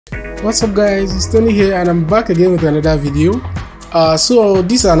What's up guys, it's Tony here and I'm back again with another video. So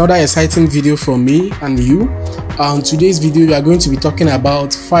this is another exciting video from me and you. Today's video we are going to be talking about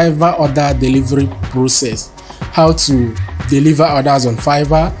Fiverr order delivery process, how to deliver orders on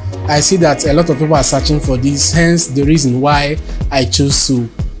Fiverr. I see that a lot of people are searching for this, hence the reason why I chose to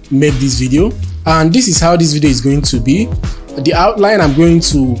make this video. And this is how this video is going to be. The outline, I'm going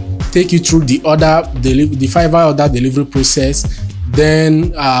to take you through the Fiverr order delivery process.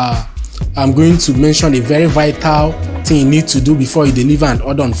 Then I'm going to mention a very vital thing you need to do before you deliver an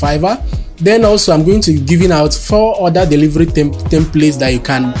order on Fiverr. Then also I'm going to be giving out 4 order delivery templates that you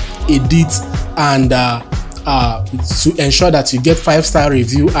can edit and to ensure that you get 5-star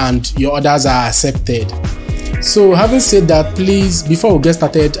review and your orders are accepted. So having said that, please, before we get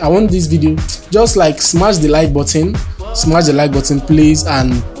started, I want this video just like smash the like button please,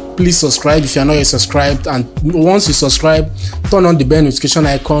 and please subscribe if you're not yet subscribed, and once you subscribe, turn on the bell notification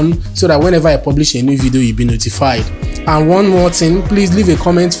icon so that whenever I publish a new video you'll be notified. And one more thing, please leave a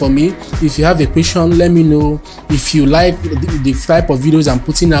comment for me. If you have a question, let me know. If you like the type of videos I'm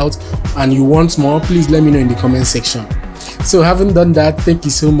putting out and you want more, please let me know in the comment section. So having done that, thank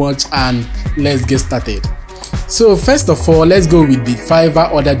you so much and let's get started. So first of all, let's go with the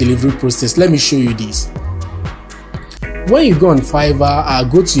Fiverr order delivery process. Let me show you this. When you go on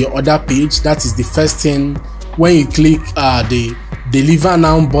Fiverr, go to your order page. That is the first thing. When you click the deliver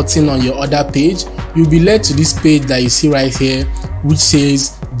now button on your order page, you'll be led to this page that you see right here, which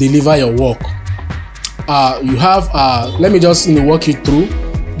says deliver your work. You have let me just walk you through.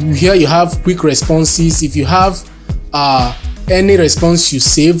 Here you have quick responses. If you have any response you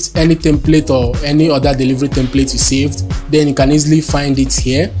saved, any template or any other delivery template you saved, then you can easily find it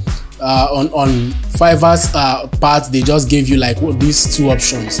here. On Fiverr's part, they just gave you like these 2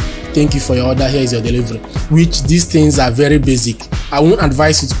 options. Thank you for your order, here is your delivery, which these things are very basic. I won't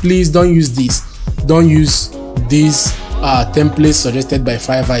advise you to, please don't use this. Don't use these templates suggested by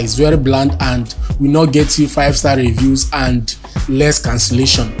Fiverr. It's very bland and will not get you 5-star reviews and less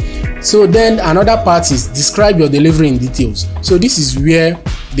cancellation. So then another part is describe your delivery in details. So this is where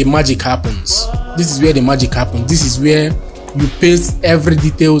the magic happens. This is where you paste every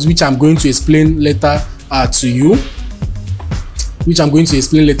details, which I'm going to explain later to you.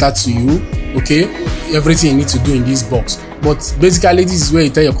 Okay, everything you need to do in this box. But basically, this is where you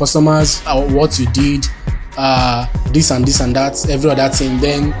tell your customers what you did, this and that, every other thing.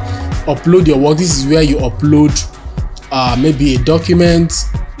 Then upload your work. This is where you upload maybe a document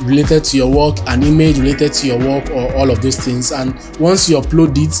related to your work, an image related to your work, or all of those things. And once you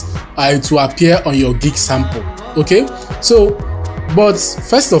upload it, it will appear on your gig sample. Okay, so but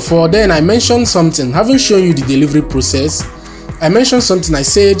first of all, then I mentioned something. Having shown you the delivery process, I mentioned something. I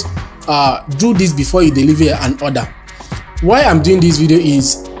said do this before you deliver an order. Why I'm doing this video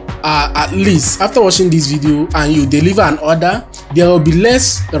is at least after watching this video and you deliver an order, there will be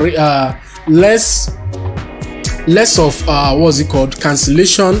less of what's it called,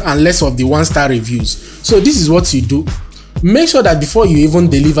 cancellation, and less of the 1-star reviews. So this is what you do. Make sure that before you even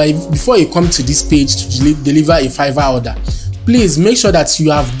deliver, before you come to this page to deliver a Fiverr order, please make sure that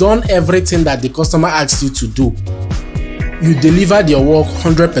you have done everything that the customer asks you to do. You delivered your work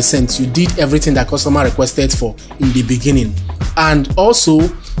 100%. You did everything that customer requested for in the beginning. And also,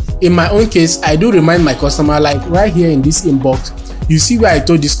 in my own case, I do remind my customer, like right here in this inbox, you see where I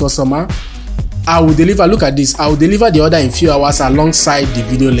told this customer, I will deliver, look at this, I will deliver the order in few hours alongside the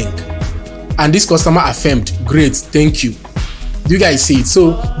video link. And this customer affirmed, great, thank you. Do you guys see it?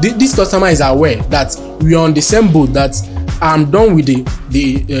 So this customer is aware that we are on the same boat, that I'm done with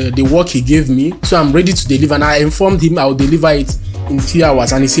the work he gave me, so I'm ready to deliver. And I informed him I will deliver it in few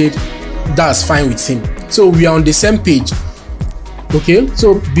hours, and he said that's fine with him. So we are on the same page. Okay,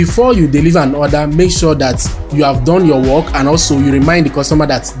 so before you deliver an order, make sure that you have done your work, and also you remind the customer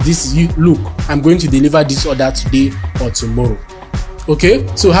that this is you. Look, I'm going to deliver this order today or tomorrow. Okay,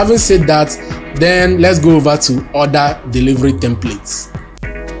 so having said that, then let's go over to order delivery templates.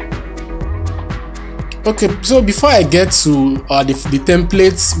 Okay, so before I get to the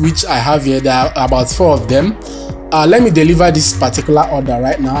templates which I have here, there are about 4 of them. Let me deliver this particular order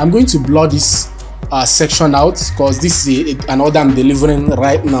right now. I'm going to blur this section out because this is an order I'm delivering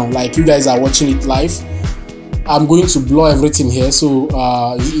right now, like you guys are watching it live. I'm going to blur everything here, so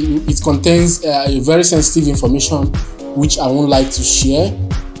it contains very sensitive information which I won't like to share.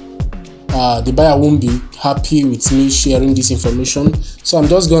 The buyer won't be happy with me sharing this information, so I'm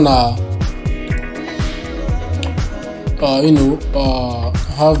just gonna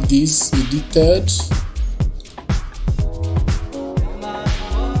have this edited.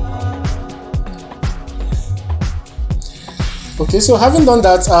 Okay, so having done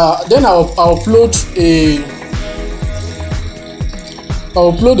that, then I'll upload a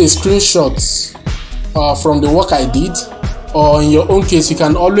screenshot from the work I did, or in your own case you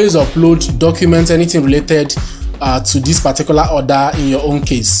can always upload documents, anything related to this particular order. In your own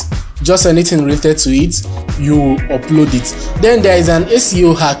case, just anything related to it, you upload it. Then there is an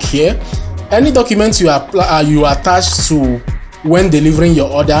SEO hack here. Any document you attach to when delivering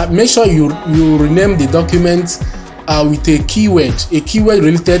your order, make sure you rename the document with a keyword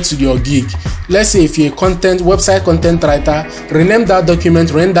related to your gig. Let's say if you're a website content writer, rename that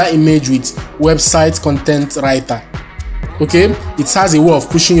document, rename that image with website content writer. Okay, it has a way of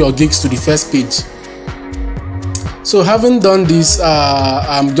pushing your gigs to the first page. So having done this,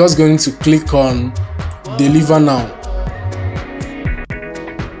 I'm just going to click on deliver now.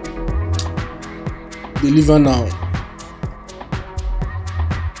 Deliver now.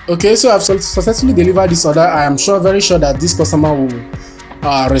 Okay, so I've successfully delivered this order. I am very sure that this customer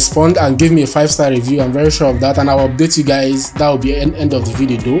will respond and give me a 5-star review. I'm very sure of that, and I'll update you guys. That will be the end of the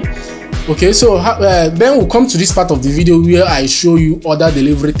video though. Okay, so then we'll come to this part of the video where I show you order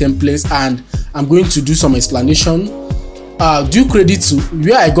delivery templates, and I'm going to do some explanation. Due credit to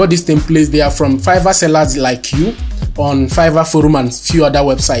where I got these templates. They are from Fiverr sellers like you on Fiverr forum and few other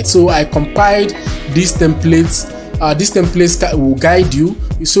websites. So I compiled these templates. These templates will guide you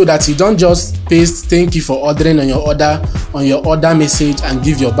so that you don't just paste "thank you for ordering" on your order message and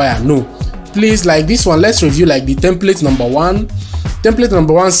give your buyer. No, please, like this one, let's review like the template number one. Template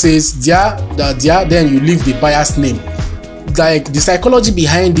number one says dear, then you leave the buyer's name. Like the psychology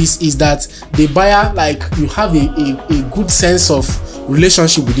behind this is that the buyer, like you have a good sense of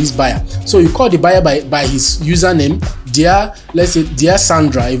relationship with this buyer. So you call the buyer by his username. Dear, let's say dear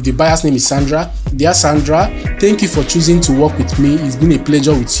Sandra, if the buyer's name is Sandra. Dear Sandra, thank you for choosing to work with me. It's been a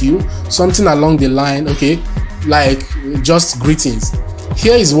pleasure with you. Something along the line, okay, like just greetings.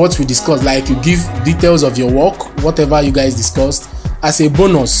 Here is what we discussed. Like you give details of your work, whatever you guys discussed. As a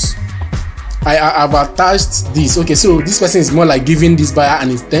bonus, I've attached this. Okay, so this person is more like giving this buyer an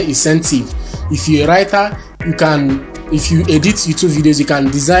incentive. If you're a writer, you can, if you edit YouTube videos, you can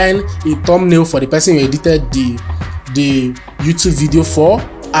design a thumbnail for the person you edited the YouTube video for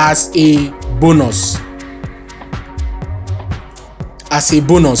as a bonus. As a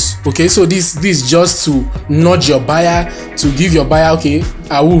bonus. Okay, so this is just to nudge your buyer, to give your buyer, okay,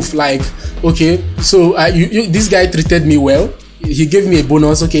 a woof, like, okay, so this guy treated me well. He gave me a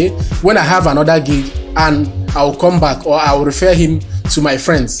bonus. Okay, when I have another gig and I'll come back, or I'll refer him to my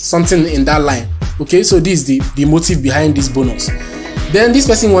friends, something in that line. Okay, so this is the motive behind this bonus. Then this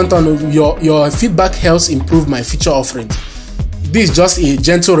person went on, your feedback helps improve my future offerings. This is just a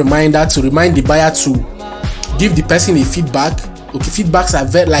gentle reminder to remind the buyer to give the person a feedback. Okay, feedbacks are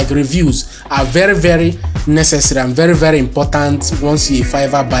like reviews are very, very necessary and very, very important once you're a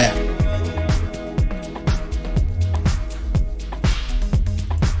Fiverr buyer.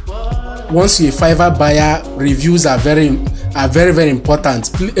 Once you're a Fiverr buyer, reviews are very, very important.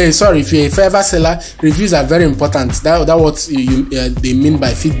 Sorry, if you're a Fiverr seller, reviews are very important. That's what they mean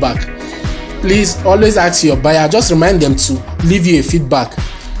by feedback. Please always ask your buyer, just remind them to leave you a feedback.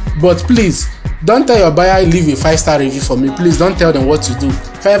 But please don't tell your buyer leave a 5-star review for me. Please don't tell them what to do.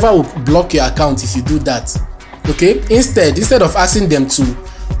 Fiverr will block your account if you do that. Okay, instead of asking them to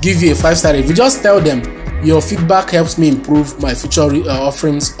give you a 5-star review, just tell them your feedback helps me improve my future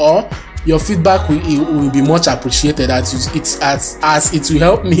offerings, or your feedback will be much appreciated as it will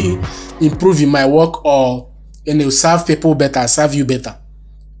help me improve in my work, or it will serve people better, serve you better.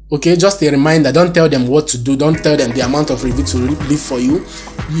 Okay, just a reminder, don't tell them what to do, don't tell them the amount of review to leave for you.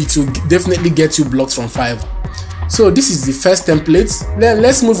 It will definitely get you blocked from Fiverr. So this is the first template. Then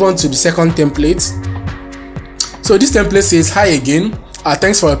let's move on to the second template. So this template says, hi again,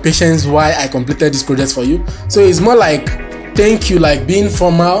 thanks for your patience while I completed this project for you. So it's more like thank you, like being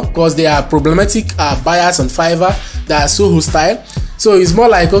formal, because there are problematic buyers on Fiverr that are so hostile. So it's more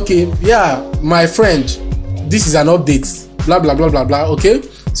like, okay, yeah, my friend, this is an update, blah blah blah blah blah. Okay,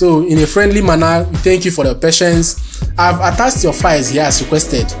 so in a friendly manner, thank you for your patience. I've attached your files here as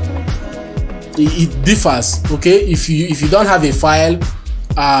requested. It differs. Okay, if you don't have a file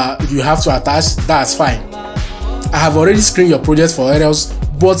you have to attach, that's fine. I have already screened your project for errors,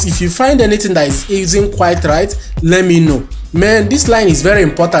 but if you find anything that isn't quite right, let me know. Man, this line is very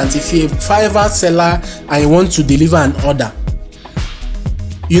important. If you're a Fiverr seller and you want to deliver an order,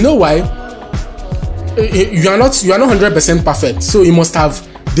 you know why? You are not 100% perfect, so you must have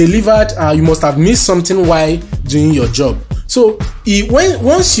delivered, you must have missed something while doing your job. So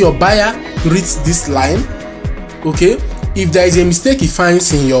once your buyer reads this line, okay, if there is a mistake he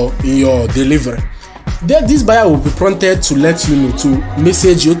finds in your delivery, then this buyer will be prompted to let you know, to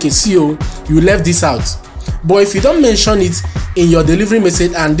message you, okay, see you left this out. But if you don't mention it in your delivery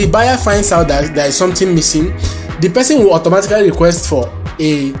message and the buyer finds out that there is something missing, the person will automatically request for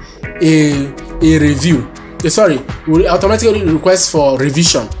a review. Will automatically request for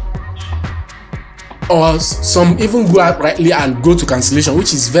revision, or some even go out rightly and go to cancellation,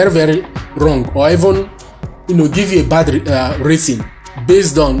 which is very, very wrong, or even give you a bad rating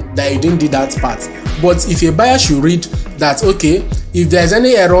based on that you didn't do that part. But if a buyer should read that, okay, if there's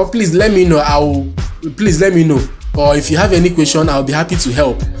any error, please let me know. Or if you have any question, I'll be happy to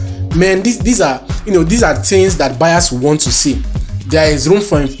help. Man, these are things that buyers want to see. There is room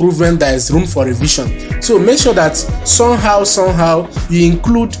for improvement, there is room for revision. So make sure that somehow you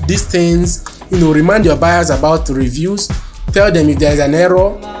include these things. Remind your buyers about the reviews. Tell them if there is an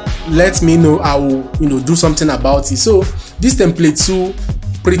error, let me know. I will do something about it. So this template 2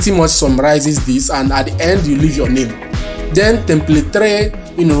 pretty much summarizes this, and at the end you leave your name. Then template 3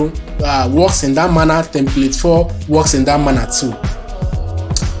 works in that manner. Template 4 works in that manner too.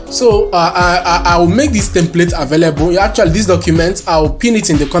 So I will make this template available. Actually, this document, I'll pin it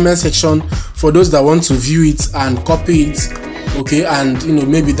in the comment section for those that want to view it and copy it, okay, and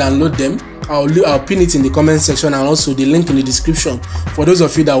maybe download them. I'll pin it in the comment section, and also the link in the description for those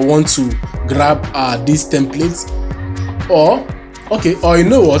of you that want to grab these templates. Or you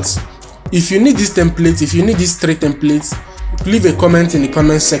know what, if you need this template, if you need these 3 templates, leave a comment in the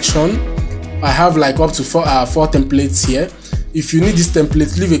comment section. I have like up to 4 templates here. If you need this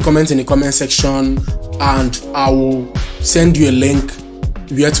template, leave a comment in the comment section and I will send you a link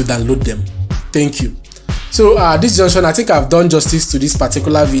where to download them. Thank you. So this junction, I think I've done justice to this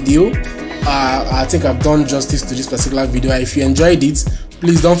particular video. If you enjoyed it,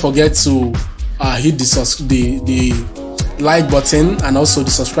 please don't forget to hit the like button and also the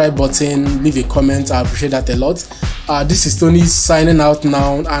subscribe button. Leave a comment. I appreciate that a lot. This is Tony signing out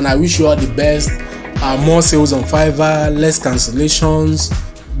now, and I wish you all the best. More sales on Fiverr, less cancellations,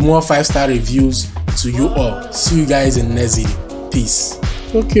 more 5-star reviews to you all. See you guys in the next video. Peace.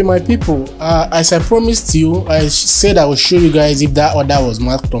 Okay, my people, as I promised you, I said I will show you guys if that order was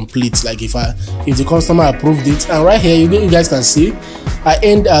marked complete, like if the customer approved it. And right here you guys can see I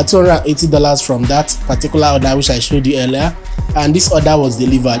earned $280 from that particular order which I showed you earlier, and this order was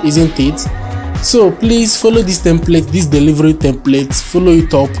delivered, isn't it? So please follow this template, this delivery template, follow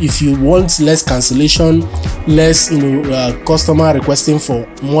it up. If you want less cancellation, less customer requesting for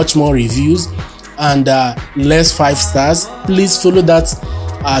much more reviews, and less 5 stars, please follow that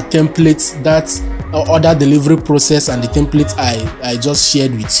template, that order delivery process, and the template I just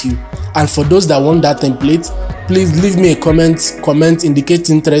shared with you. And for those that want that template, please leave me a comment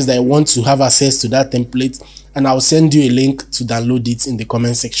indicate interest that I want to have access to that template, and I'll send you a link to download it in the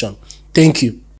comment section. Thank you.